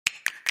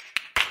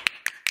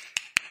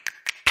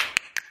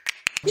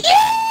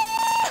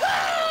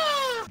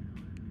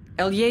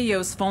El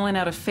Yayo's fallen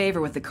out of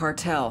favor with the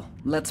cartel.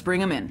 Let's bring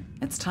him in.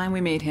 It's time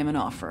we made him an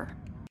offer.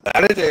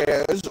 That it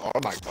is. Oh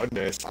my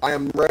goodness. I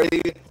am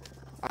ready.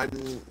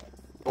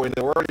 Wait,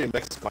 no, we're already in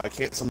Mexico. I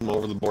can't send them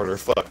over the border.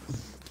 Fuck.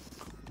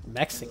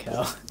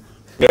 Mexico?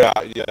 Yeah.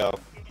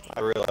 I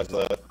realize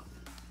that.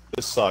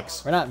 This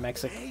sucks. We're not in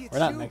Mexico. We're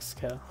not in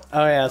Mexico.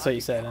 Oh yeah, that's what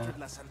you said.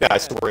 Yeah, I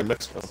said we're in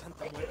Mexico.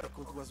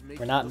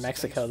 We're not in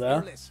Mexico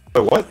though.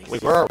 Wait, what?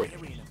 Wait, where are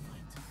we?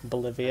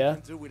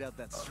 Bolivia.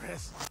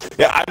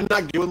 Yeah, I'm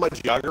not good with my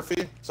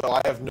geography, so I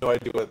have no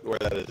idea where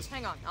that is.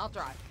 Hang on, I'll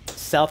drive.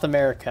 South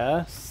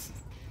America.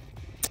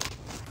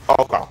 Oh,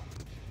 okay.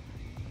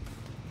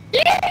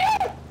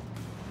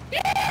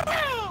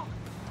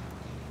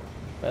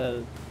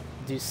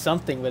 Do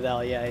something with El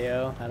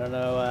Yayo. I don't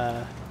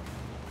know.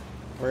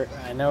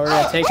 I know we're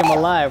gonna take him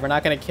alive. We're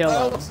not gonna kill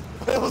him.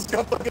 I almost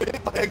got fucking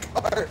hit by a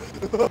car.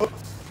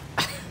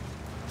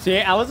 See,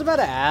 I was about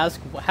to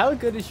ask, how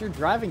good is your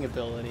driving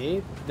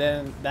ability?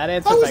 Then that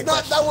answers my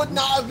question. That would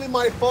not have been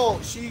my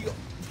fault. She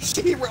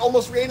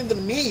almost ran into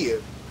me.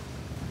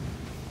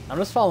 I'm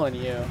just following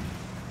you,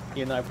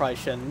 even though I probably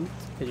shouldn't,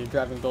 because your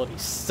driving ability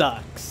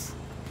sucks.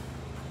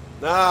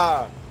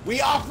 Nah,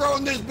 we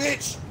off-roading this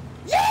bitch.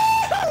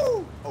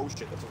 Yahoo! Oh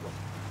shit, that's a rough.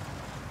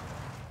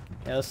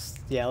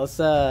 Yeah,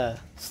 let's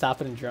stop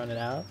it and drone it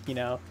out. You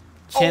know,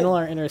 channel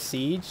our inner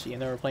siege. You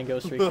know, we're playing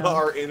Ghost Recon.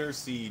 Our inner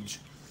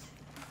siege.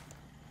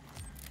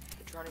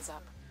 The drone is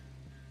up.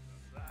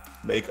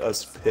 Make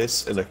us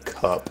piss in a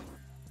cup.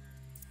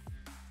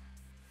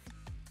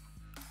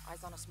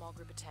 Eyes on a small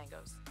group of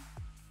tangos.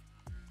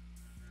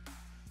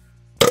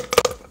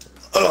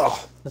 Ugh.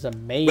 That's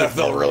amazing. That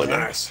felt really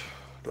nice.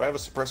 Do I have a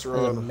suppressor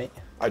on?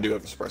 I do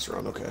have a suppressor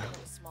on. Okay.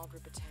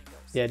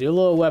 Yeah, do a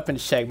little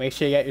weapons check. Make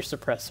sure you got your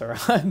suppressor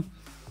on.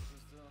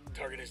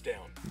 Target is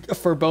down.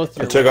 For both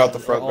your I took out the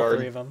front all guard.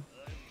 3 of them.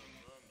 I'm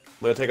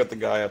gonna take out the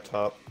guy up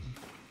top.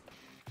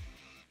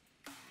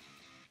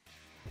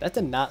 That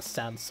did not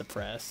sound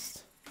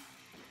suppressed.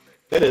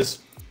 It is.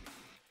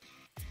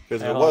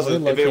 Because if it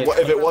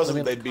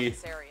wasn't, they'd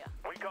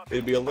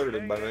be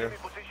alerted by now.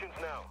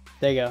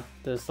 There you go.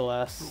 There's the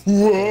last.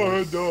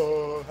 What?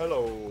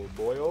 Hello,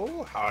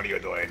 boyo. How are you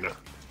doing?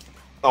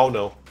 Oh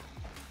no.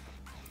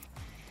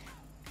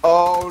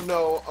 Oh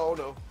no. Oh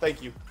no.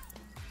 Thank you.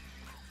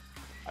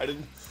 I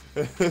didn't.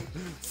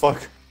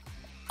 Fuck.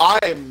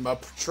 I'm a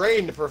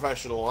trained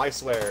professional, I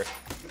swear.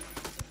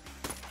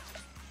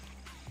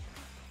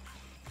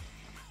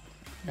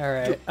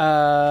 Alright.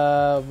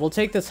 We'll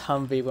take this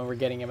Humvee when we're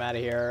getting him out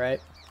of here,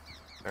 alright?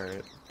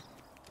 Alright.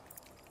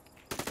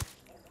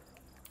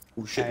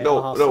 Oh shit, Right,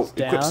 no,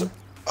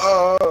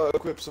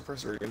 equip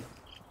suppressor again.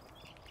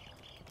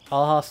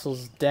 All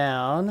hostiles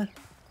down.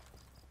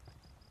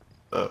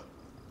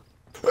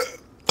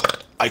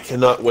 I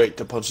cannot wait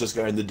to punch this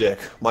guy in the dick.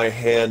 My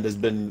hand has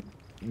been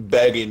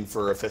begging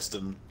for a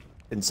fisting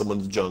in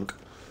someone's junk.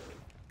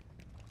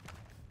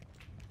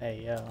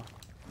 Hey, yo.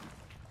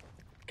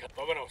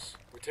 Vámonos.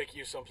 We're taking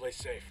you someplace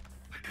safe.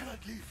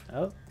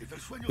 Oh.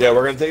 Yeah,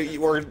 we're gonna take you.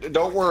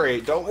 Don't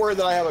worry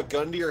that I have a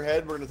gun to your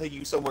head. We're gonna take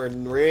you somewhere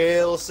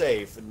real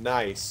safe and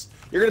nice.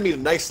 You're gonna meet a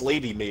nice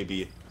lady,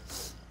 maybe,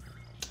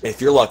 if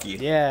you're lucky.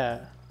 Yeah,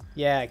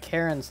 yeah.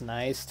 Karen's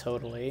nice,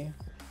 totally.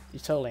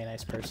 She's totally a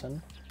nice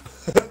person.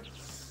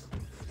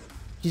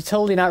 She's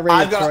totally not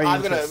ready to throw you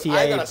into the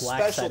CIA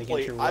black side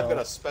against your will. I've got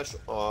a special.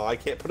 Oh, I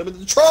can't put him in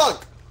the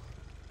trunk.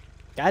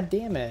 God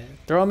damn it!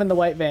 Throw him in the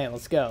white van.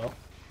 Let's go.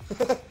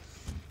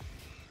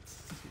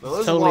 Now,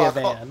 this totally is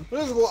a van.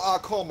 This is what I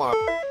call my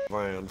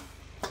van.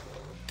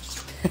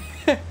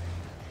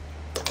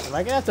 Am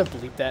I gonna have to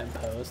bleep that in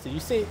post? Did you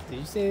say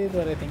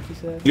what I think you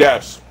said?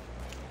 Yes.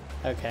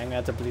 Okay, I'm gonna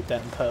have to bleep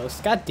that in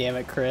post. God damn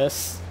it,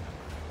 Chris.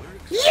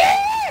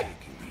 Yeah!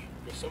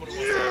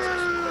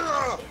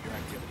 Yeah!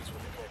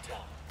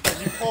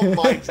 You call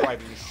my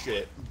driving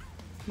shit.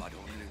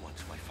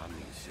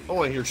 I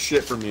want to hear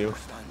shit from you.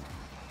 If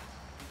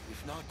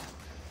not,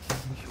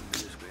 you may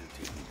as well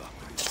take me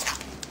backwards.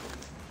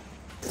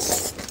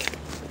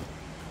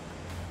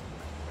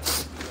 You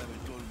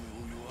haven't told me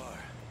who you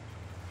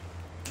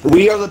are.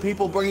 We are the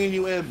people bringing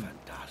you in.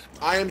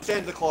 I am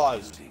Santa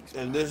Claus,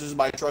 and this is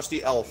my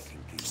trusty elf.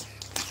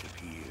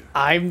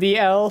 I'm the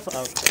elf?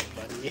 Okay,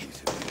 buddy.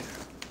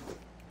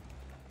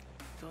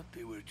 Thought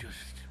they were just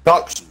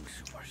Ducks.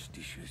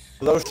 superstitious.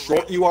 For those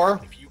short you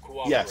are,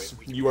 yes,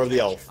 you are the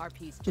elf. Our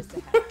piece just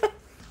ahead.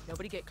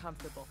 Nobody get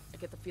comfortable. I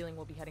get the feeling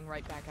we'll be heading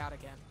right back out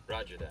again.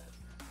 Roger that.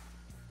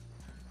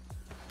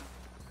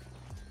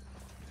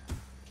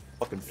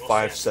 Fucking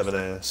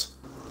 5'7" ass.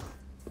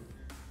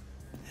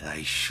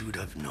 I should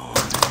have known.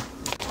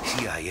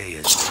 CIA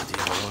has started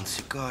their own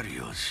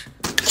sicarios.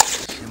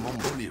 Simon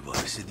Bolivar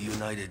said the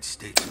United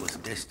States was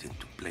destined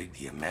to plague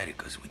the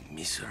Americas with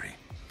misery.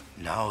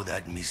 Now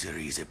that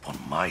misery is upon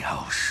my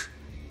house.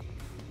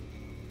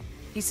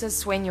 He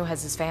says Sueño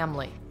has his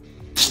family.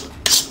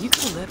 You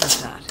can live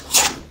with that.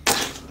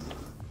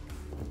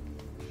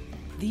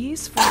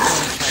 These freedom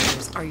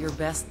fighters are your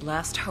best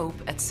last hope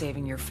at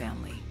saving your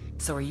family.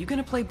 So are you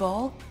gonna play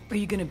ball, or are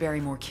you gonna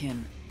bury more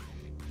kin?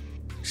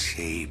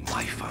 Save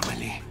my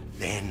family.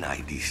 Then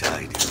I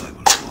decide if I will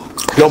walk.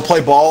 If you don't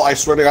play ball, I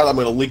swear to God, I'm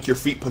gonna leak your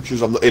feet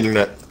pictures on the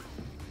internet.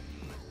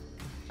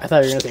 I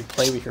thought you were gonna say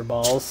play with your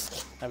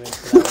balls. I mean,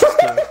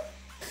 that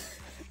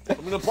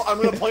I'm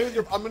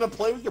gonna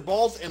play with your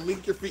balls and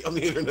leak your feet on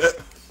the internet.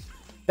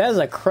 that is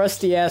a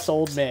crusty ass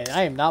old man.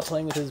 I am not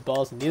playing with his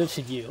balls, and neither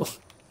should you.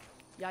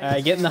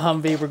 Alright, get in the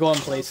Humvee, we're going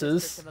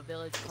places.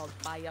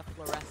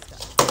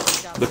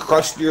 The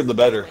crustier, the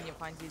better.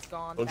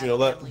 Don't you know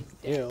that?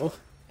 Ew.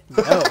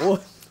 No.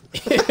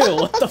 Ew,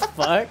 what the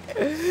fuck?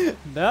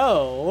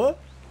 No.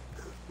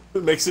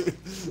 It makes it.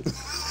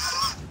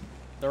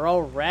 They're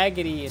all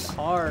raggedy and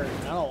hard.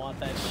 I don't want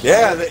that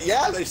shit.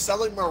 Yeah, they sound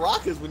like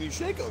maracas when you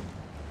shake them.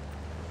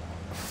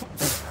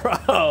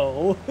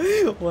 Bro,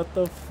 what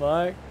the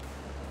fuck?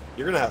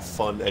 You're gonna have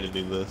fun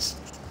editing this.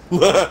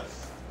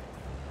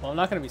 Well, I'm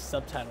not gonna be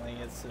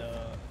subtitling it, so.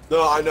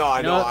 No, I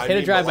know. Hit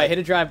a drive-by, hit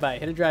a drive-by,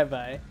 hit a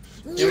drive-by.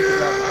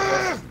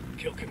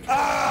 Kill confirmed.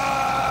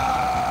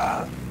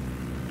 Alright.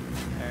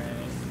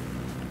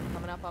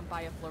 Coming up on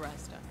Bahia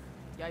Floresta.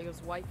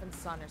 Yayo's wife and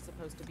son are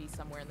supposed to be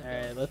somewhere in the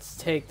Alright, village. let's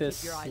take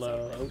this Keep your eyes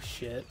slow. open. Oh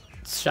shit.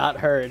 Shot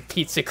heard.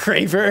 Pizza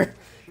Craver.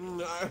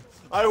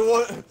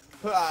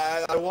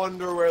 I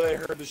wonder where they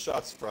heard the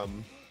shots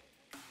from.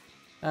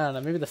 I don't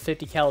know, maybe the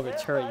 50 caliber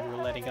turret you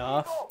were letting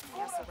off.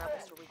 Yes, the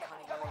rebels are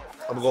reconning the area.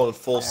 I'm going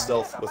full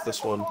stealth with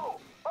this one.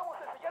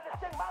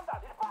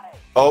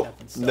 Oh,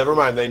 never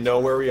mind. They know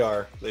where we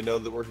are. They know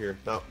that we're here.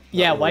 No.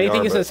 Yeah, why do you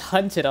think it but- says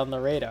hunted on the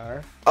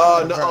radar?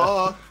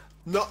 Nuh-uh.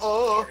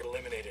 Target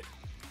eliminated.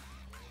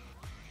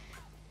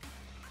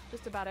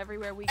 Just about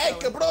everywhere we Hey,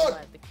 go. cabron!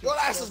 Your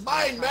ass is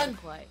mine, man!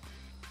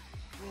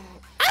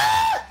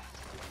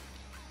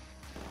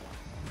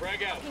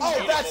 Frag out.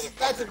 Oh,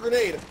 that's a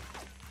grenade.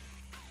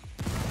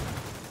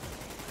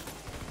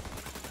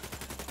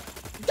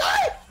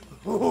 Die!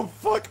 Oh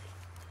fuck!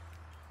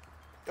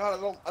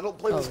 God, I don't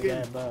play this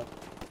game.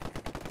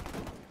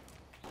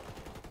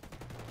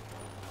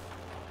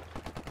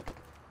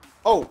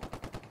 Oh.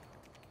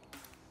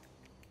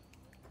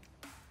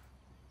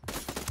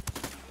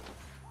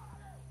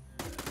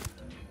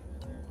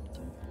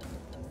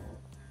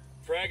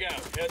 Frag out.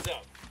 Heads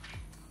up.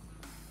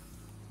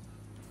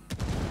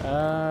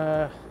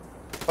 I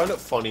find it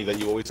funny that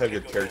you always have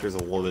your character as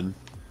a woman.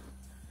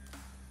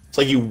 It's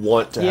like you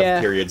want to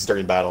have periods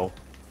during battle.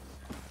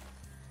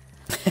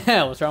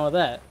 What's wrong with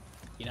that?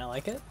 You not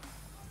like it?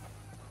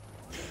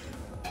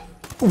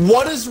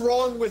 What is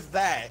wrong with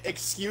that?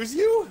 Excuse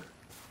you?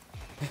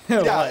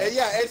 Yeah,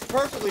 it's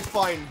perfectly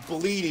fine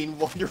bleeding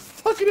while you're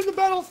fucking in the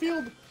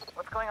battlefield.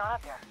 What's going on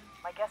out there?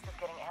 My guest is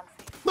getting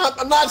antsy.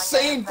 I'm not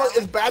saying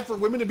it's bad for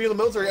women to be in the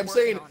military. I'm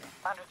saying.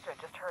 Understood.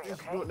 Just hurry, You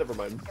okay? know what, never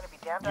mind. It's gonna be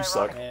damn You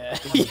suck.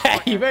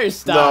 Yeah, you better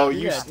stop. No,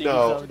 You gotta do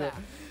no. something.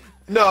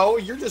 No,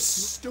 you're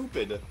just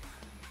stupid.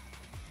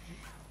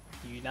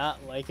 Do you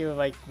not like it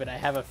when I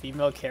have a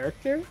female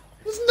character?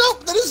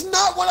 That is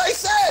not what I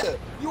said.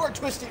 You are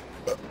twisting.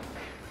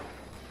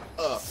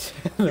 You are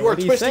What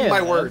twisting saying, my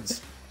man?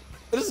 words.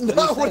 That is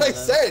not what I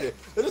saying, said.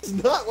 That is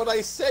not what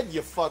I said.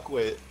 You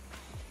fuckwit.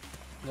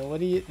 No,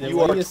 what are you? You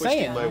what are are you twisting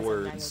saying? my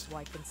words.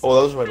 Oh,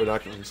 those are my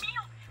binoculars.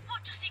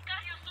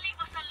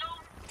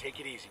 Take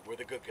it easy. We're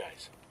the good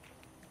guys.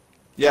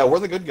 Yeah, we're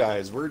the good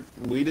guys.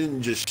 We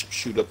didn't just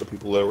shoot up the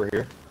people that were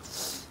here.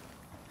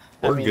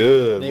 We're mean,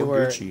 good. they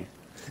We're were- Gucci.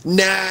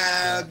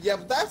 Nah, yeah,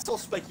 but that's all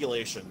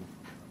speculation.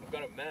 I've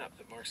got a map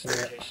that marks the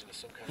location of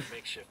some kind of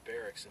makeshift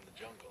barracks in the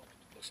jungle.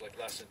 Looks like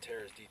La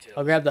Centera's detailed.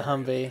 I'll grab the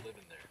living Humvee. there.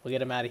 We'll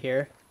get him out of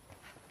here.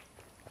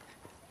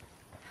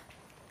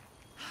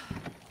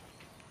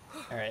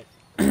 All right.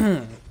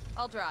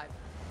 I'll drive.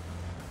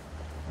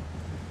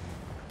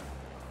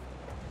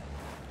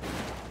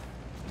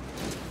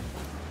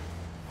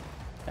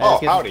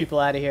 Let's get howdy. these people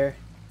out of here.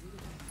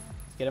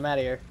 Let's get them out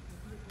of here.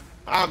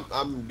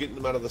 I'm getting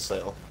them out of the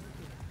sale.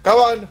 Come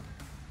on.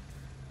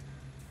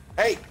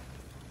 Hey,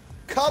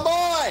 come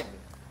on.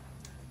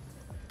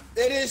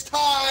 It is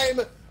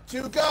time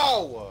to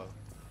go.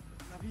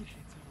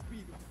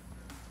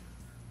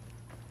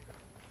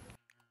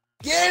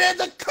 Get in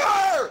the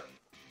car.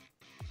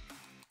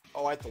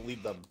 Oh, I have to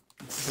leave them.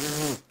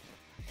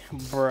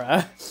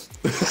 Bruh.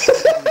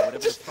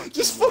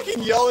 just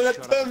fucking yelling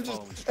at them.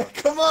 Just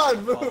come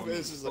on, move.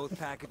 It's just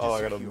like, oh,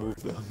 I gotta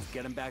move them.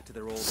 Get them back to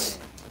their old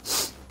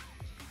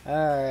man.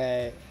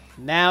 Alright.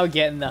 Now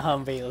get in the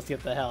Humvee. Let's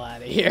get the hell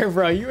out of here,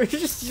 bro. You were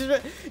just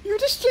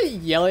straight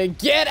yelling,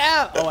 get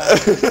out!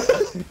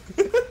 Oh,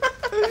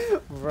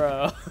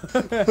 bro.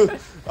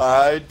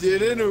 I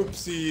did an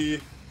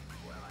oopsie.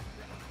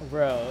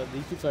 Bro,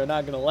 these people are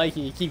not gonna like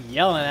you. You keep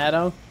yelling at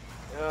them.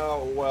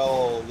 Oh,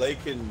 well, they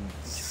can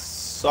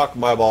suck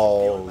my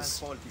balls.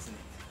 fault, isn't it?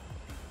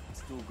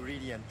 It's too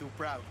greedy and too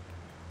proud.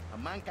 A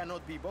man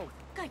cannot be both.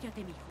 Cállate,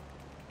 mijo.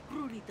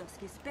 Rudy does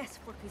his best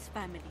for his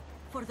family,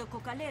 for the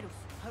cocaleros.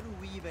 How do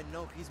we even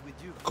know he's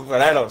with you?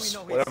 Cucareros,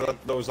 whatever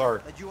those are.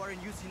 That you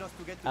aren't using us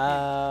to get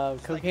to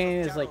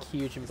Cocaine is like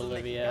huge in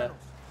Bolivia.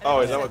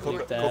 Oh, is that what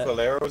That.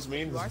 Cocaleros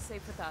means? You are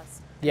safe with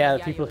us. Yeah, the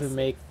Yayo people who is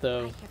make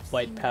the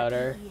white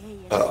powder.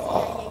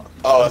 Oh,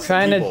 I'm that's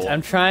trying the to. people.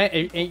 I'm trying.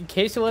 In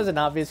case it wasn't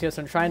obvious,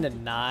 I'm trying to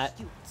not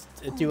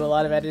do a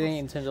lot of editing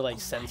in terms of like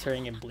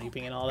censoring and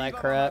bleeping and all that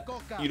crap.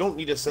 You don't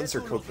need to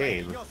censor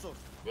cocaine.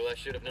 Well, I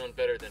should have known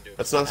better than to.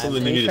 That's not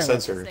something you need to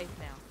censor. Safe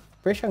now.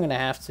 Pretty sure I'm gonna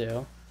have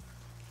to.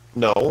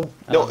 No, don't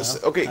no. know.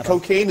 Okay, I don't-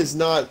 cocaine is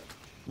not.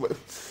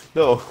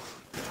 No.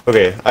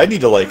 Okay, I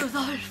need to like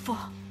Rodolfo.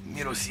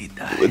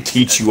 Mirosita.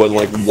 teach you on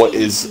like what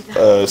is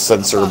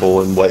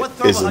censorable and what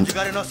isn't,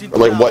 or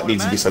like what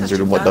needs to be censored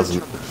and what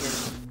doesn't.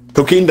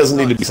 Cocaine doesn't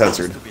need to be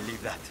censored. To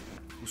believe that.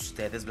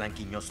 Ustedes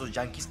blanquiñosos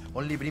yankees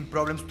only bring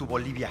problems to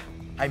Bolivia.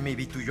 I may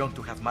be too young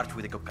to have marched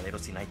with the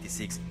Cocaleros in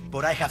 '96,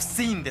 but I have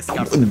seen the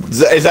scars.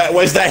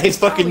 Was that his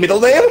fucking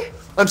middle name?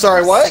 I'm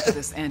sorry, what?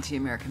 This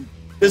anti-American.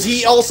 Does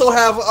he also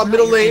have a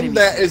middle name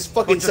that is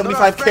fucking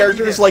 75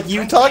 characters like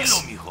you,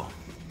 Tux? Mijo.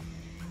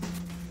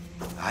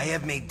 I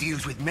have made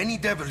deals with many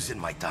devils in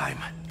my time,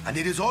 and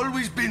it has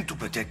always been to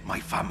protect my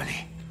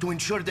family, to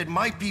ensure that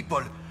my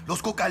people,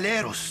 los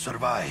Cocaleros,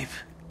 survive.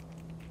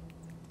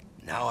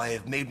 Now I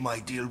have made my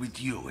deal with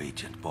you,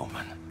 Agent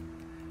Bowman.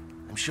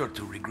 I'm sure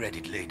to regret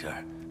it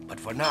later, but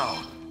for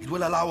now, it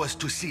will allow us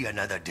to see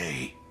another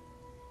day.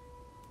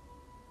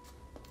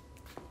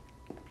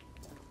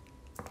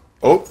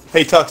 Oh,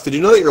 hey Tux, did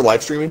you know that you're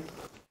live streaming?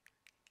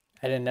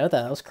 I didn't know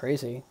that. That was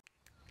crazy.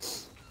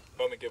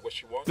 Bowman get what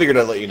she wants. Figured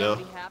I'd let you know.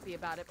 Be happy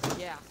about it, but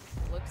yeah,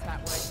 looks that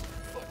way.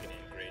 Fucking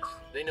ingrates.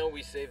 They know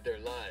we saved their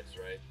lives,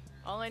 right?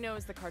 All I know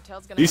is the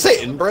cartel's gonna. Did you say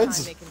have a hell of a inbreds?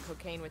 time making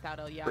cocaine without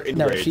El Yayo. Or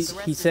No, Ingrates.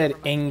 he said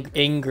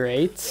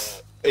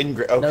ingrates. Okay.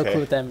 No clue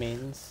what that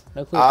means.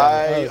 No clue what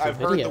that means. Oh, I've it's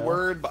a heard the video.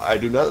 word, but I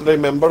do not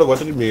remember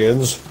what it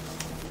means.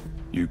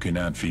 You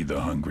cannot feed the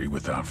hungry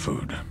without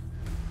food.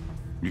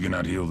 You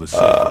cannot heal the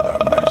sick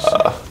without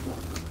medicine.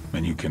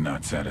 And you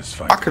cannot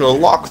satisfy. I can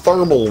unlock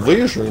thermal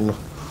vision.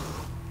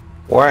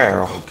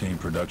 Wow. Cocaine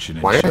production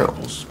in Wow.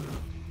 shambles.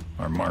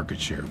 Our market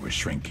share was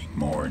shrinking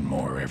more and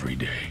more every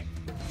day.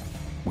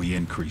 We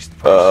increased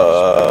prices,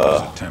 but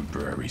it was a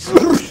temporary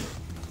solution.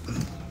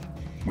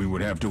 We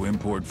would have to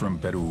import from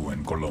Peru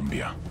and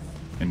Colombia.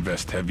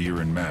 Invest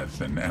heavier in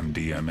meth and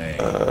MDMA.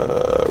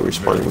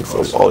 Responding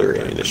from all your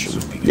ammunition.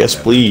 Yes,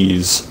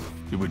 please.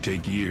 It would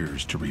take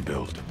years to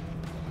rebuild.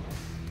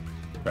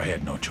 I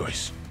had no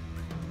choice.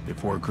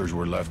 If workers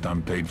were left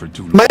unpaid for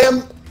too long...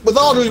 Ma'am, with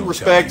all due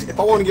respect, if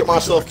I want to get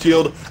myself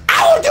killed,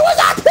 I will do as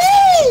I The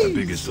please!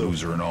 biggest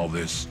loser in all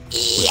this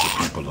was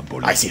the people of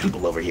Bolivia. I see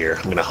people over here.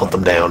 I'm gonna hunt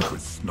them down.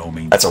 With no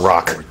means That's a to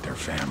rock. support their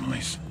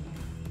families.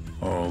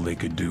 All they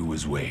could do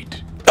was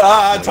wait.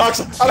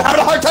 Tox, I'm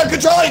having a hard time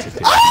controlling!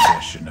 Take Ah!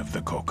 possession of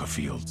the coca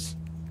fields.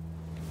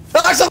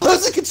 Tox, I'm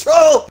losing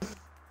control!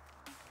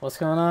 What's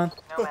going on?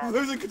 No, I'm man.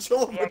 losing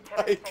control of The my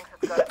activity bike. thinks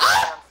it's got to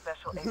on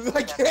special agent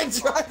I can't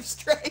Sentinel. drive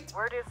straight.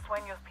 Word is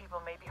Sueño's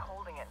people may be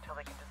holding it until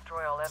they can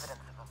destroy all evidence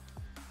of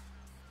him.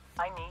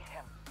 I need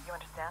him. You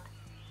understand?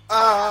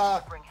 I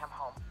have to bring him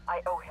home.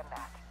 I owe him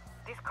that.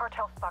 These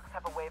cartel fucks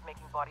have a way of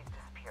making bodies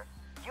disappear.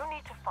 You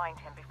need to find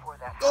him before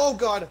that happens. Oh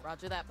god.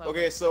 Roger that, Bowman.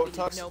 Okay, so We leave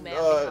Tux no man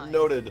behind.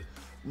 noted.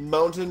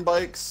 Mountain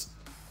bikes,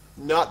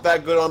 not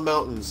that good on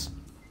mountains.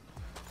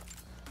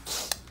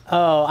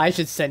 Oh, I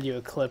should send you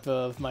a clip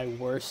of my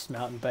worst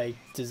mountain bike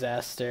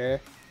disaster.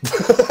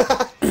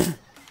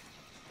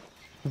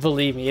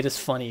 Believe me, it is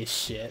funny as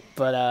shit.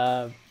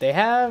 But they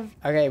have.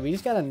 Okay, we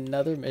just got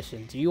another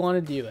mission. Do you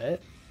want to do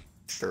it?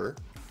 Sure.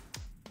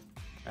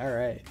 All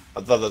right.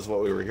 I thought that's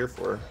what we were here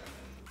for.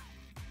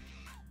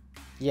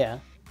 Yeah.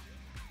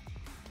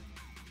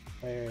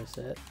 Where is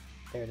it?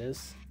 There it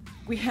is.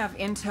 We have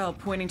intel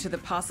pointing to the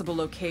possible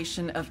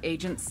location of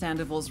Agent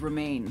Sandoval's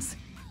remains.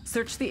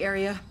 Search the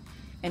area,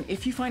 and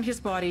if you find his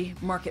body,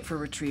 mark it for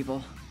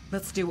retrieval.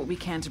 Let's do what we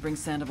can to bring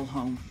Sandoval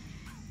home.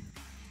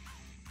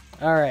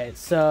 Alright,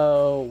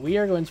 so we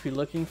are going to be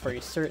looking for a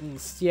certain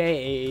CIA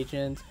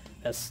agent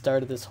that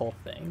started this whole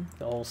thing,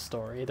 the whole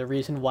story, the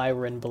reason why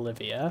we're in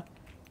Bolivia.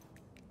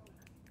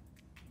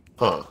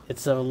 Huh.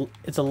 It's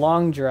a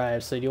long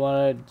drive, so do you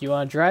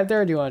wanna drive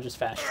there or do you wanna just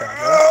fast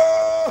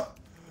travel?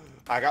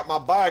 I got my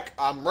bike.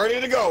 I'm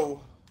ready to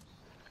go.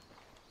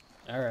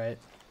 Alright.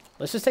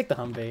 Let's just take the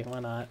Humvee, why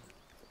not?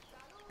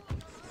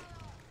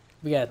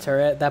 We got a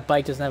turret. That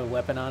bike doesn't have a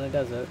weapon on it,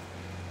 does it?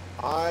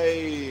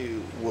 I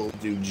will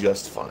do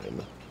just fine.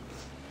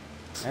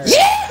 All right.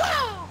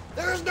 Yeah!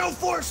 There is no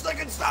force that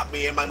can stop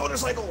me in my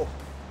motorcycle.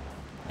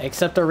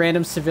 Except a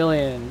random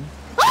civilian.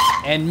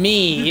 And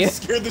me. You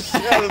scared the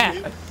shit out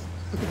of me.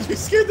 You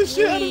scared the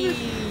shit out of me.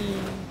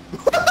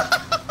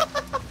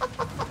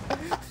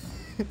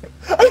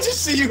 I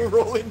just see you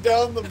rolling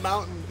down the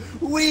mountain.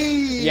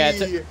 Whee! Yeah,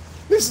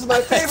 this is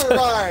my favorite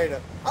ride.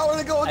 I want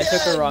to go again. I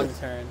took a wrong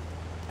turn.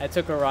 I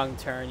took a wrong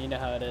turn. You know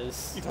how it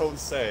is. You don't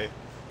say.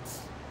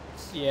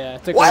 Yeah,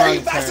 I took Why a are wrong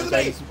you faster turn.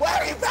 than me? Why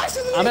are you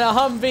faster than me? I'm in a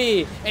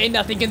Humvee. Ain't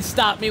nothing can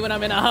stop me when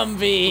I'm in a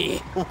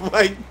Humvee. Oh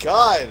my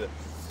god.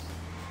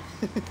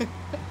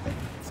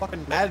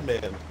 Fucking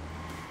madman.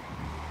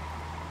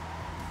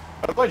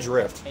 How do I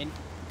drift?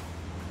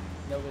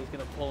 Nobody's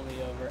gonna pull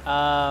me over.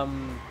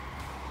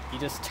 You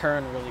just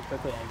turn really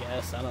quickly, I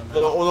guess. I don't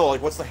know. No,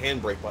 like, what's the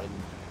handbrake button?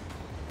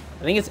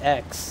 I think it's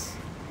X.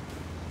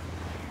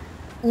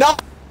 No!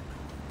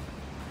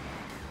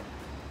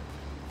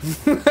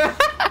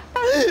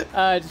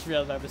 I just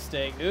realized my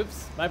mistake.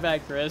 Oops, my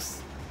bad,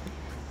 Chris.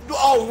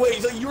 Oh,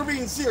 wait, so you were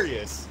being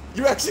serious?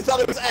 You actually thought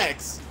it was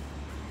X?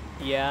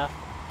 Yeah.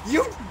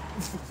 You...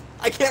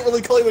 I can't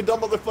really call you a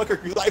dumb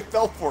motherfucker because I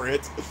fell for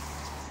it.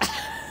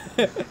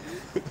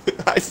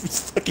 I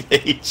just fucking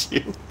hate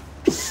you.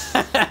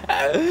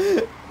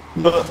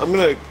 But I'm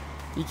gonna...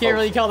 You can't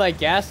really call that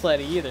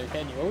gaslighting either,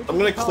 can you? I'm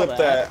gonna clip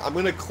that. I'm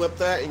gonna clip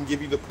that and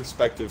give you the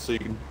perspective so you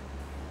can...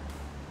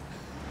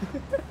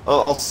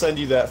 I'll send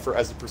you that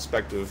as a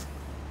perspective.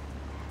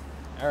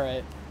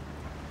 Alright.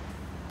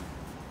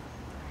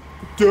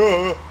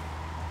 Duh!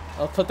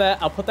 I'll put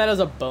that as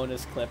a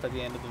bonus clip at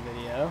the end of the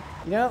video.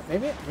 You know,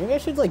 maybe I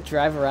should like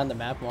drive around the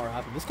map more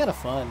often. It's kind of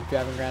fun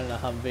driving around in a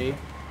Humvee.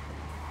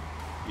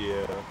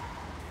 Yeah.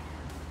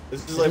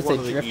 This is like one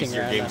of the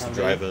easier games to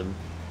drive in,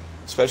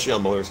 especially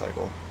on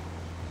motorcycle.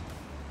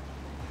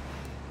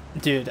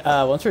 Dude,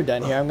 once we're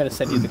done here, I'm gonna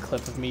send you the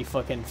clip of me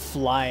fucking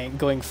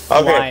going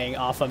flying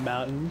off a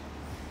mountain.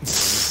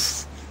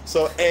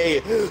 So A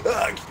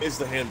is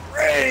the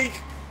handbrake.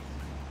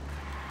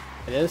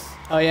 It is?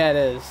 Oh yeah, it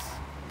is.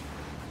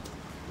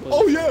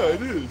 Oh yeah,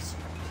 it is.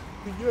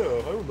 Yeah,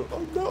 I remember.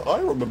 Oh, no, I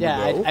remember.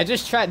 Yeah, I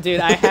just tried,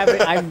 dude.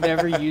 I've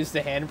never used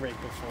the handbrake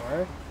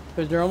before.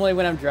 Because normally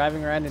when I'm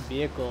driving around in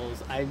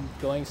vehicles, I'm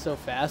going so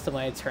fast that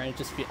when I turn,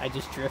 I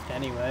just drift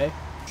anyway.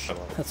 Shut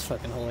up. That's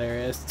fucking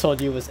hilarious.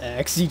 Told you it was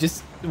X. You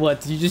just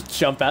what? Did you just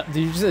jump out?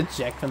 Did you just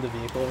eject from the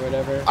vehicle or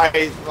whatever?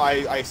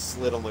 I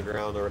slid on the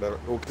ground or whatever.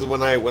 Because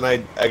when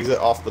I exit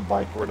off the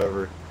bike or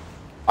whatever,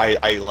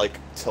 I like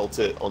tilt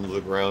it onto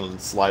the ground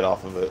and slide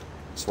off of it,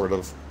 sort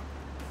of.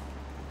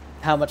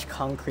 How much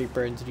concrete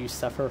burn did you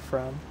suffer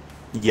from?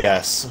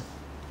 Yes.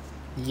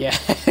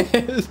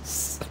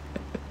 Yes.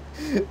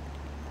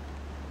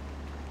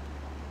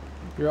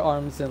 Your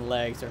arms and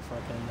legs are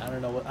fucking. I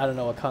don't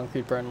know what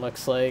concrete burn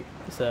looks like.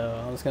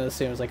 So I was gonna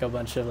assume it's like a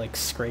bunch of like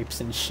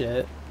scrapes and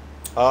shit.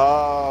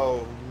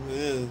 Oh,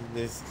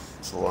 it's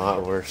a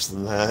lot worse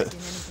than that.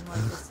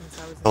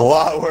 A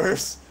lot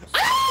worse.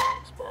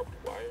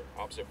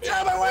 Get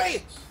out of my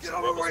way! Get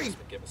out of my way!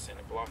 Give us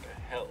a block of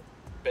hell.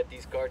 Bet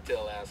these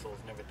cartel assholes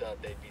never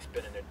thought they'd be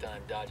spending their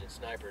time dodging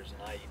snipers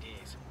and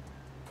IEDs.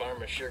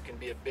 Karma sure can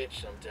be a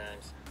bitch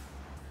sometimes.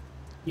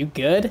 You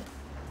good?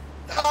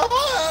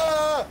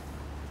 Ah!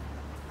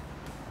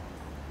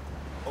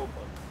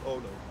 Oh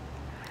no.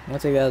 I'll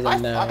take that as a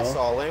no. I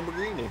saw a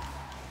Lamborghini.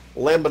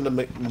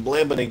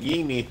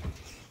 Lamborghini.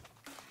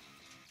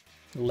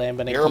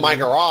 Here in my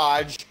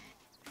garage.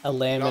 A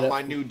Lamborghini.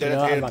 My new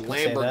dedicated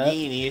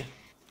Lamborghini.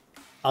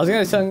 I was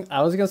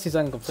gonna say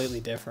something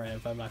completely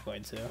different, but I'm not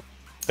going to.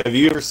 Have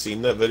you ever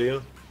seen that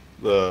video?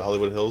 The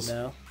Hollywood Hills?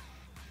 No.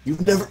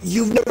 You've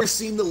never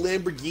seen the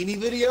Lamborghini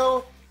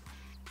video?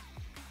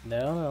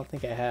 No, I don't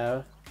think I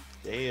have.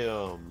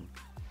 Damn.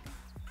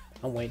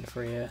 I'm waiting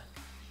for you.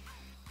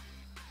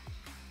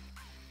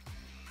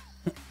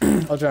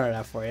 I'll drown it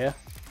out for you.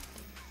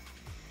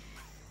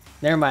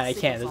 Never mind, I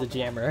can't. There's a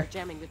jammer.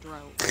 Jamming the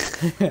drone.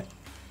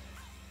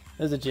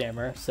 There's a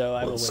jammer, so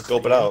I will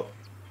scope it out.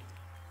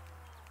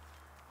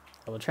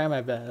 I will try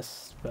my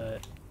best,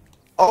 but...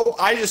 Oh,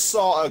 I just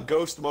saw a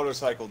ghost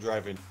motorcycle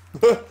driving.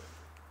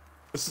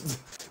 This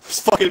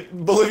fucking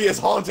Bolivia's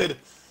haunted.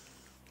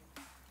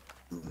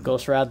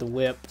 Ghost ride the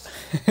whip.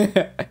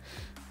 I'm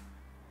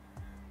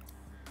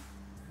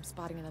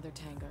spotting another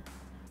tango.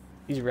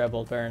 These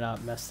rebels better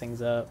not mess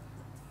things up.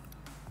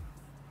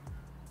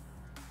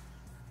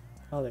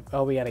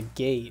 Oh, we got a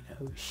gate.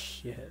 Oh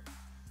shit.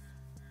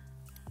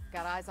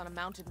 Got eyes on a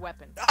mounted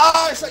weapon.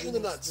 Ah, I shot you in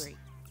the nuts.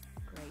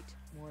 Great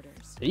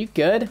mortars. Are you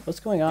good? What's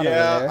going on over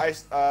there?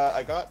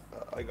 Yeah,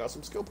 I got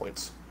some skill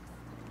points.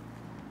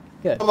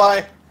 Good.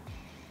 Bye.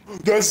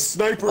 There's a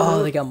sniper.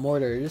 Oh, they got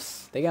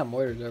mortars. They got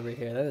mortars over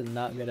here. That is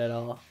not good at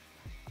all.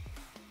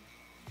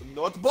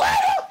 North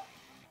Bladder!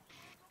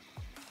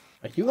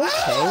 Are you okay?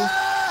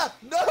 Ah!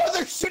 No,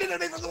 they're shooting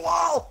at me from the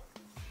wall!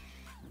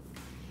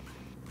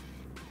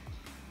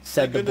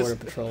 Said the Border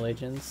Patrol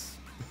agents.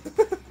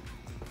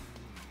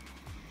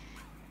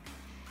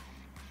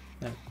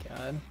 Oh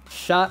god.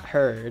 Shot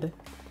heard.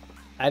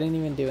 I didn't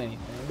even do anything.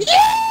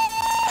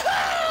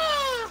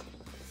 Yeah!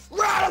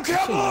 Run,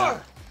 come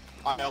on!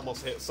 I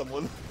almost hit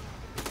someone.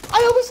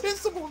 I almost hit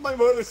someone with my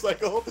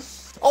motorcycle.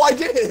 Oh, I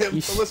did hit him,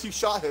 unless you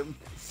shot him.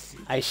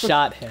 I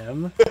shot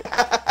him.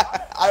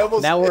 I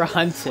almost now we're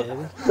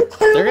hunted.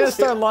 They're gonna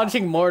start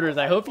launching mortars.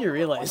 I hope you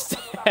realized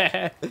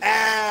that.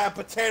 Ah,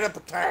 potato.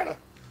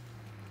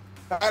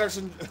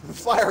 Patterson,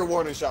 fire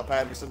warning shot,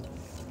 Patterson.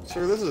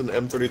 Sir, this is an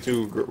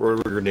M32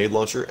 rotary grenade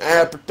launcher.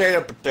 Ah,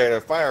 potato,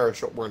 fire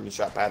warning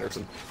shot,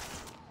 Patterson.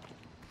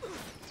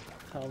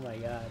 Oh my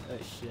god, oh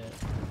shit.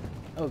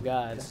 Oh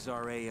god. This is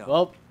our AO.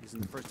 Well, this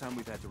is the first time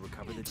we've had to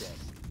recover the dead.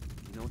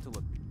 You know what to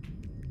look.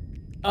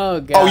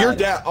 Oh god. Oh, you're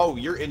dead. Oh,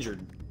 you're injured.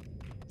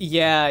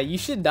 Yeah, you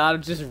should not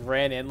have just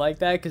ran in like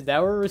that, because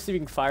now we're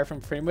receiving fire from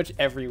pretty much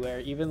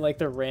everywhere, even like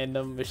the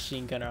random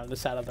machine gunner on the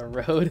side of the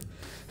road.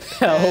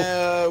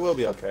 We'll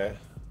be okay.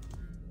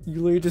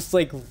 You literally just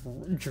like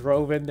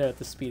drove in there at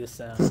the speed of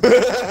sound.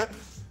 I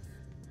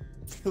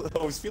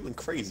was feeling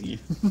crazy.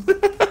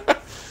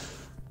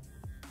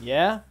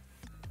 Yeah?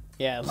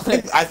 Yeah.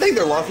 Like... I think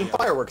they're launching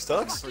fireworks,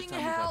 Tux.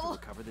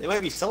 They might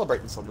be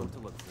celebrating something.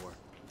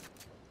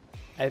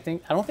 I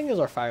don't think those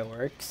are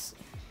fireworks.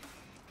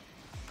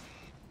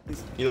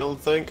 You don't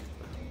think?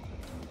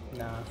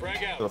 Nah.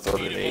 I'm gonna throw a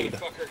grenade. I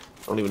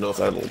don't even know if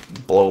that'll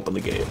blow open the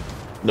gate.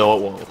 No,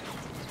 it won't.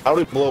 How do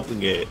we blow open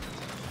the gate?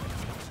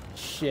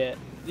 Shit.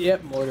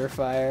 Yep, mortar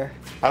fire.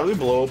 How do we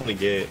blow open the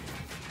gate?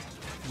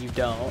 You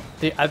don't.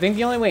 I think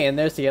the only way in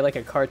there is to get like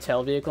a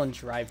cartel vehicle and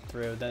drive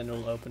through, then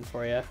it'll open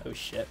for you. Oh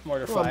shit,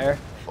 mortar fire.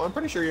 Well, I'm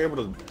pretty sure you're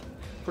able to.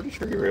 Pretty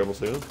sure you're able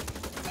to.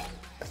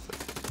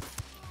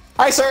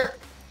 Hi, sir.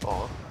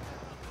 Aw.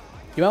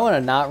 You might want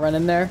to not run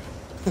in there.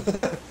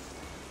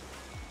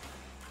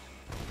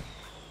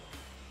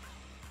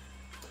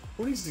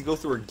 Who needs to go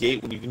through a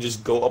gate when you can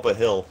just go up a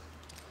hill?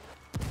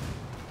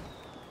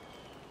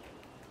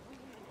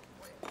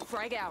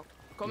 Frag out.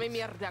 Come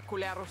mierda,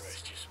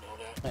 culeros.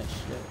 Oh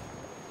shit.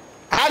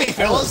 Howdy,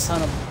 fellas!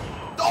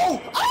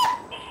 Oh! Ah!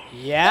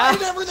 Yeah?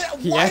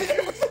 Why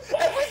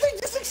everything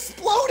just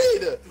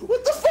exploded?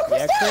 What the fuck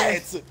was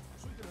that?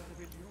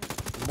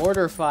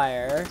 Mortar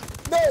fire.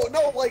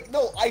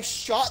 No, I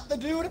shot the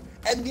dude,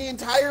 and the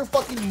entire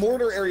fucking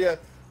mortar area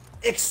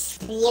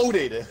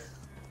exploded.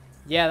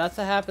 Yeah, that's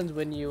what happens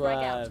when you,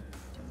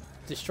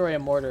 destroy a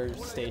mortar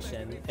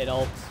station. It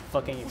all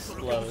fucking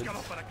explodes.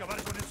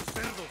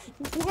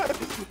 What?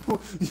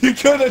 You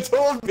could have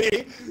told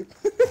me.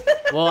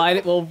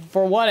 Well,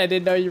 for one, I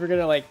didn't know you were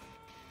gonna like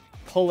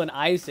pull an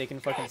Isaac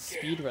and fucking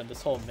speedrun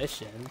this whole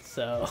mission.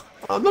 So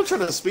I'm not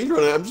trying to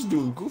speedrun it. I'm just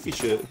doing goofy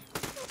shit.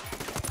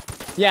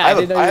 Yeah,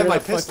 I have my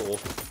pistol.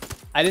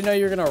 I didn't know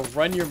you were gonna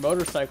run your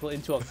motorcycle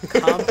into a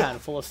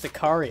compound full of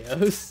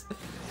sicarios.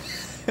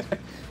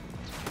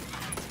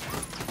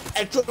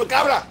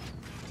 Chupacabra!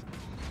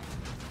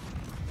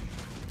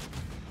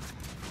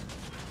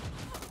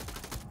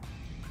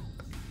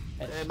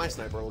 And my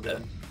sniper will get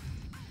him.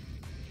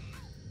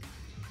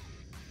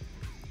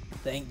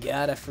 Thank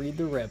God I freed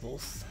the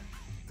rebels.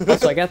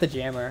 Also, I got the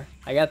jammer.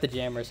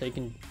 So you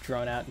can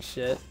drone out and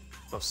shit.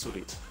 Oh,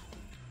 sweet.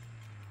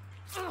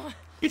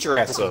 Get your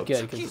ass up.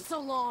 Good. He's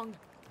so long.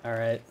 All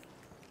right.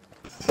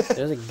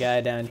 There's a guy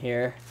down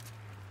here.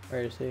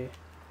 Where is he? Hey,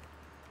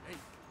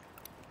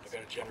 I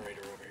got a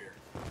generator over here.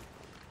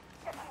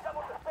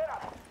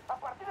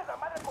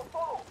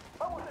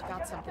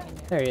 Got something in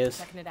there. There he is.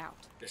 Checking it out.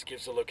 This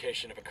gives the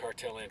location of a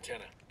cartel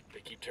antenna. They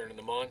keep turning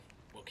them on,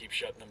 we'll keep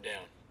shutting them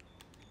down.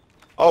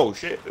 Oh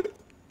shit.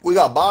 We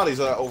got bodies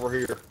over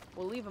here.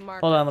 We'll leave a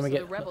mark. Hold on, let me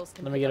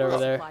get over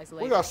there.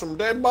 We got some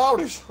dead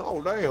bodies.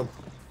 Oh damn.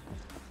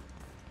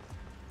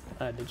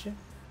 Did you?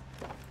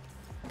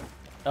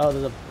 Oh,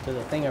 there's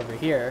a thing over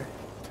here.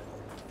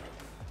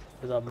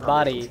 There's a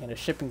body in a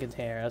shipping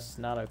container. That's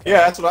not okay.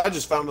 Yeah, that's what I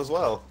just found as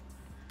well.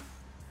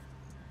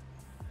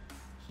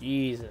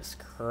 Jesus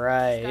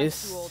Christ.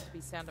 This guy's too old to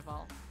be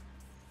Sandoval.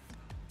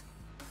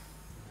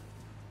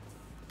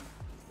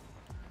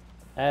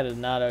 That is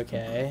not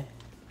okay.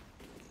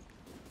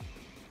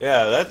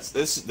 Yeah, this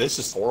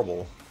is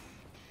horrible.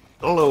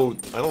 I don't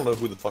know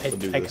who the fuck would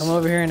do this. I come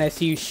over here and I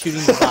see you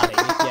shooting the body.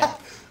 Yeah.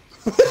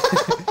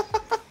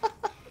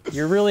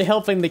 You're really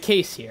helping the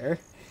case here.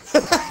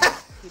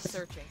 Keep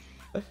searching.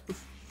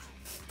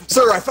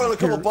 Sir, I found a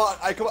couple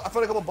I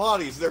found a couple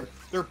bodies.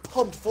 They're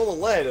pumped full of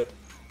lead.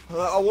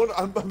 I wonder,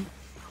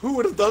 who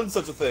would have done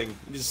such a thing?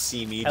 You just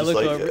see me, just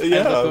like,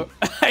 yeah.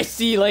 I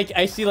see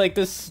like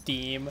the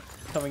steam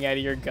coming out of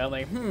your gun.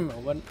 Like,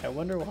 I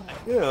wonder why.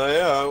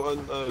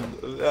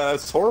 Yeah,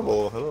 it's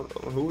horrible. I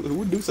don't know who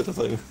would do such a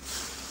thing.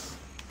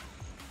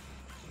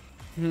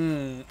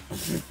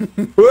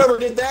 Whoever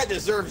did that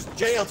deserves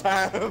jail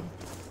time.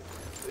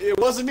 It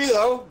wasn't me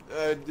though.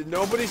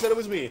 Nobody said it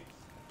was me.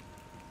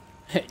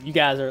 You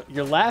guys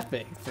you're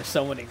laughing for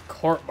someone in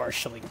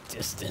court-martialing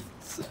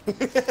distance.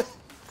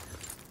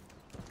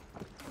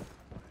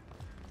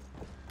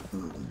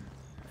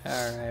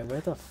 Alright,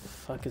 where the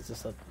fuck is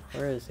this?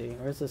 Where is he?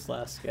 Where's this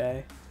last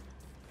guy?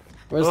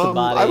 Where's the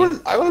body?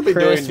 I wouldn't be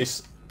doing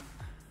this.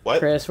 What?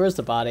 Chris, where's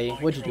the body?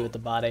 What'd you do with the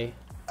body?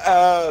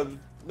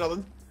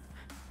 Nothing.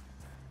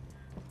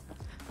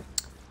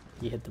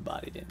 You hit the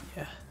body, didn't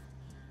you?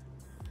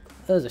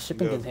 There's a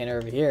shipping container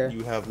over here.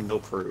 You have no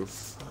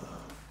proof.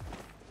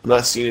 I'm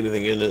not seeing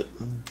anything in it.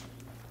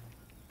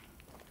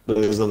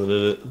 There's nothing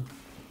in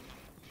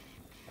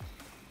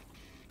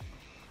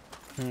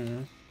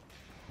it.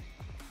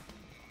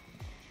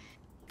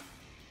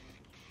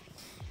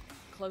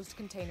 Closed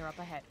container up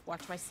ahead.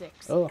 Watch my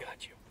 6. Oh.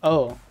 Got you.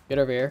 Oh, get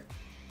over here.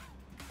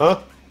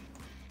 Huh?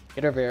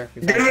 Get over here.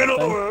 Get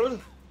over!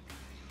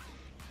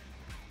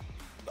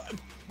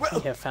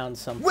 We have found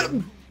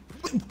something.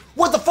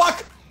 What the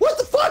fuck? What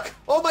the fuck?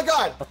 Oh my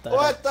god!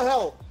 What the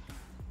hell?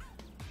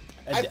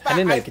 I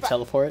didn't know you could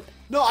teleport.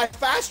 No, I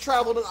fast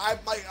traveled and I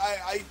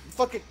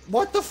fucking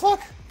what the fuck?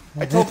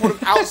 I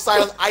teleported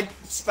outside of I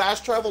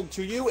fast traveled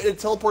to you and it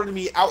teleported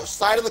me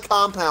outside of the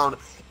compound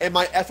and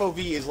my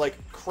FOV is like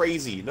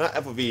crazy. Not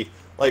FOV,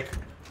 like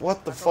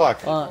what the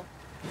fuck? Hold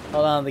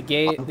on, the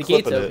gate's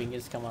open. You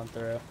just come on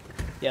through.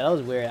 Yeah, that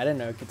was weird. I didn't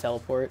know it could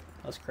teleport.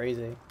 That was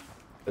crazy.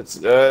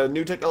 It's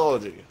new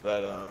technology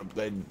that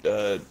they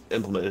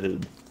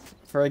implemented.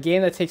 For a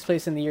game that takes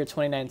place in the year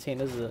 2019,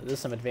 this is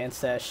some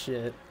advanced ass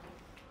shit.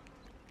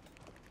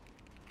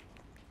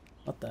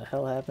 What the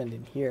hell happened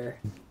in here?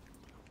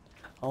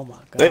 Oh my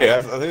god.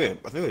 I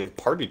think they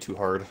partied too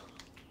hard.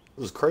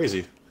 This is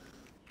crazy.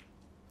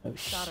 Oh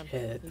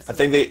shit. I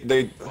think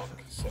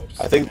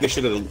they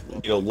should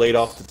have laid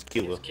off the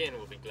tequila. His kin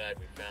will be glad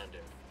we found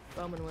him.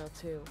 Bowman will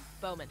too.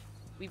 Bowman,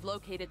 we've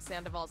located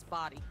Sandoval's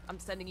body. I'm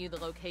sending you the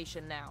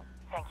location now.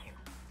 Thank you.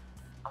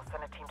 I'll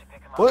send a team to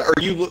pick him up. What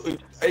are you?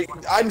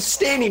 I'm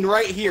standing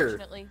right here.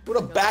 What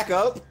a back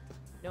up?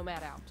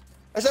 Nomad out.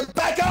 I said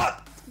back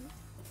up!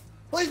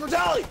 Police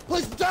brutality!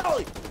 Police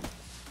brutality!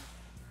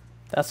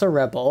 That's a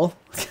rebel.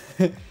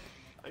 I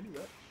knew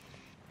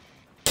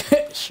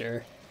that.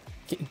 Sure.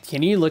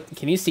 Can you look?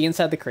 Can you see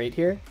inside the crate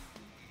here?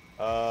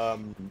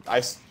 Not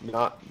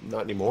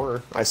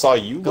anymore. I saw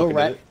you looking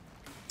at it.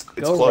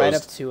 It's go closed. right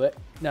up to it.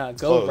 No,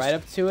 it's go closed. right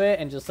up to it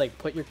and just like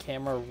put your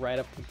camera right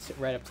up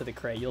to the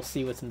crate. You'll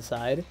see what's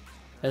inside.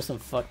 There's some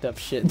fucked up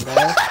shit in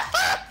there.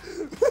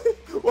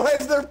 Why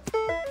is there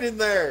in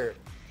there?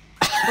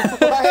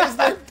 Why is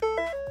there?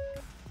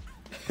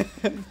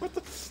 What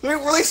the?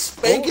 Were they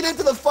spanking it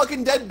to the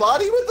fucking dead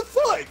body? What the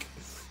fuck?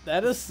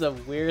 That is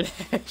some weird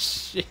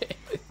ass shit.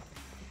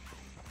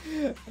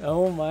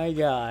 Oh my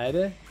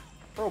god.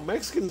 Bro,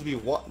 Mexicans be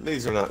what?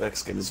 These are not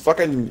Mexicans.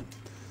 Fucking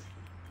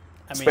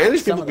I mean,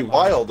 Spanish people be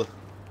wild.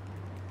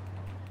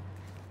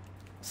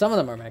 Some of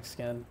them are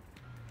Mexican.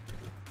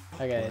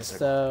 Okay,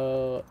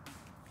 so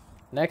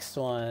next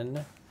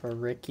one for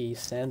Ricky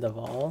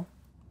Sandoval.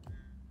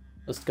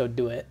 Let's go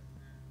do it.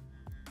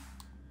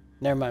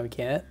 Never mind, we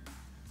can't.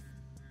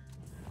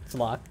 It's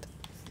locked.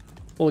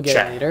 We'll get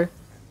it later.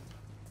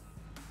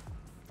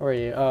 Where are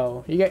you?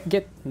 Oh, you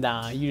get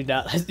nah. You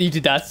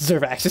do not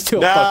deserve access to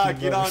a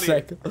fucking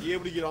motorcycle. Are you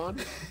able to get on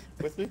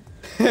with me?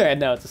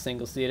 No, it's a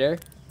single seater.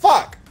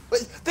 Fuck!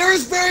 But there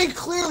is very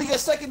clearly a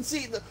second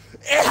seat.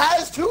 It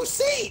has 2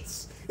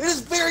 seats. It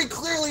is very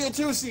clearly a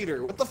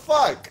 2-seater. What the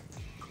fuck?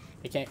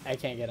 I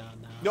can't get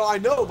on now. No, I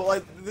know, but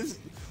like this.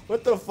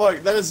 What the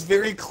fuck? That is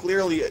very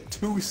clearly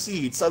 2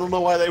 seats. I don't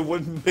know why they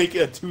wouldn't make it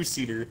a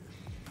 2-seater.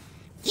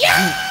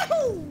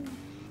 Yahoo!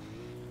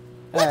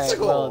 Alright,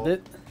 well,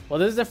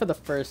 this is it for the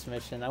first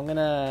mission. I'm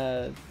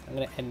gonna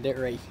end it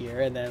right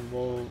here, and then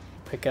we'll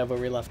pick up where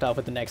we left off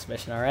with the next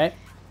mission. All right?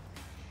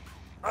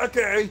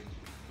 Okay.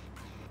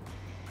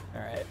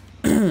 All right.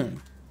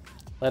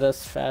 Let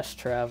us fast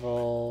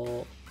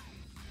travel.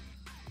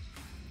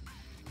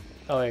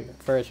 Oh wait,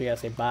 first we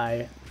gotta say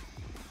bye.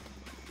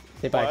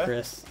 Say bye, What?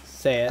 Chris.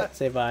 Say it.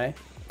 Say bye.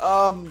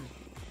 Hello,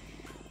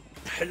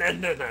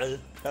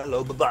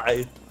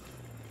 bye-bye.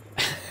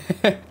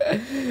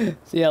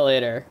 See ya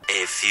later.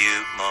 A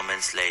few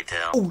moments later.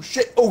 Oh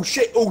shit, oh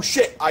shit, oh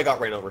shit! I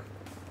got ran over.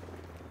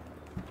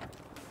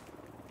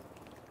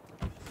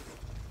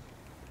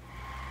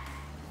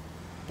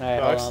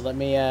 Alright, hold on, let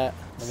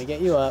me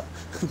get you up.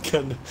 I'm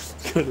gonna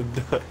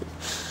die.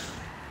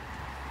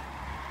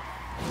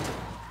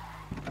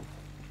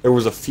 There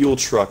was a fuel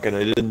truck and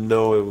I didn't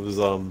know it was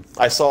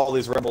I saw all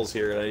these rebels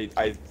here and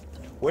I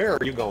where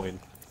are you going?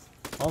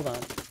 Hold on.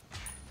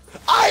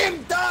 I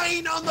am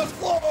dying on the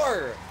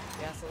floor!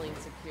 Gasoline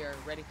secure,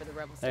 ready for the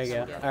rebels There you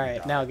to go.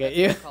 Alright, now get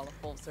you. Call a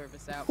full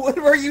service out. What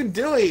are you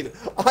doing?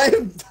 I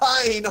am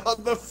dying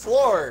on the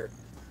floor!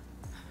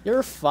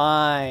 You're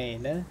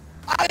fine.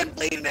 I am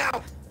bleeding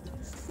out!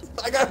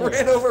 I got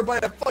ran over by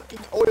a fucking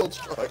oil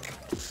truck.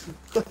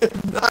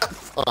 I'm not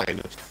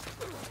fine.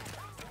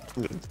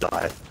 I'm gonna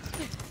die.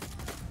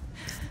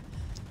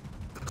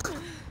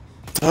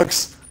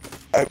 Tux,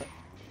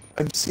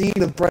 I'm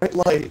seeing a bright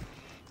light.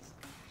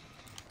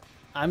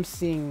 I'm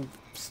seeing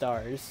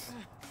stars.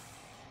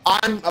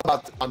 I'm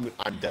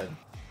dead.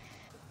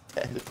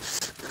 Dead.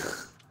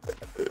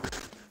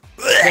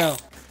 No.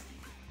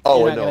 Oh,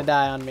 You're not no. gonna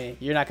die on me.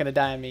 You're not gonna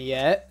die on me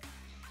yet.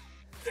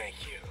 Thank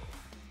you.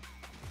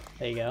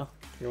 There you go.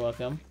 You're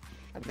welcome.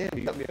 God damn,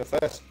 you got me up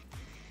fast.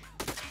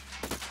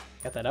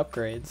 Got that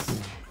upgrades.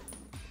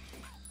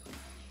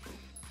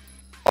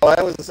 Oh, I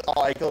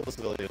killed the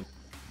civilian.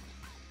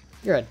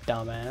 You're a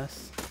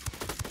dumbass.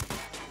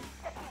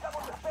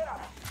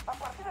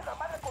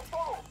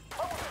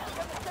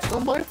 It's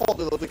not my fault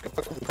that like a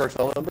fucking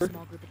cartel number.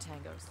 Small group of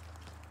tangos.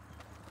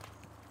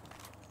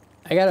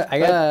 I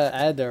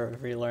had to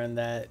relearn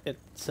that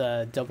it's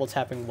double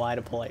tapping Y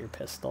to pull out your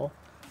pistol.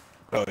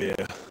 Oh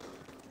yeah.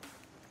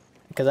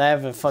 Because I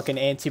have a fucking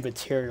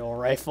anti-material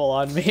rifle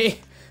on me.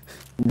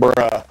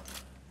 Bruh.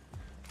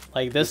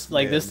 Like this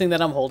thing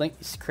that I'm holding.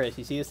 Chris,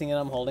 you see this thing that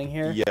I'm holding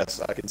here? Yes,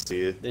 I can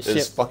see it. This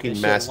It's shit, fucking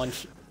this shit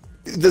massive.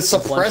 The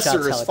suppressor is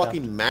helicopter.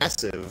 fucking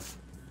massive.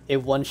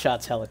 It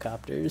one-shots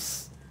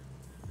helicopters.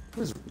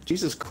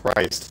 Jesus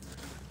Christ.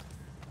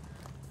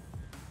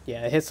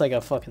 Yeah, it hits like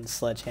a fucking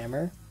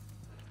sledgehammer.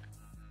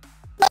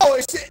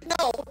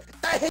 No,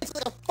 that hits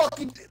like a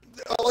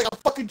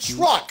fucking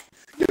truck.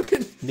 You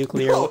can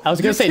nuclear. I was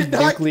gonna say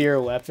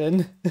nuclear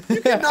weapon.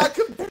 You cannot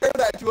compare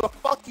that to a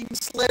fucking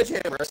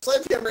sledgehammer. A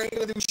sledgehammer ain't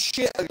gonna do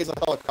shit against a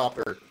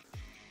helicopter,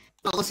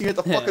 not unless you hit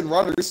the fucking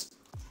rudders.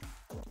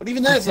 But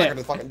even then, it's not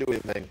gonna fucking do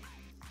anything.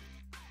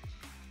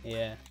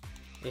 Yeah,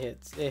 it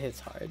hits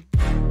hard.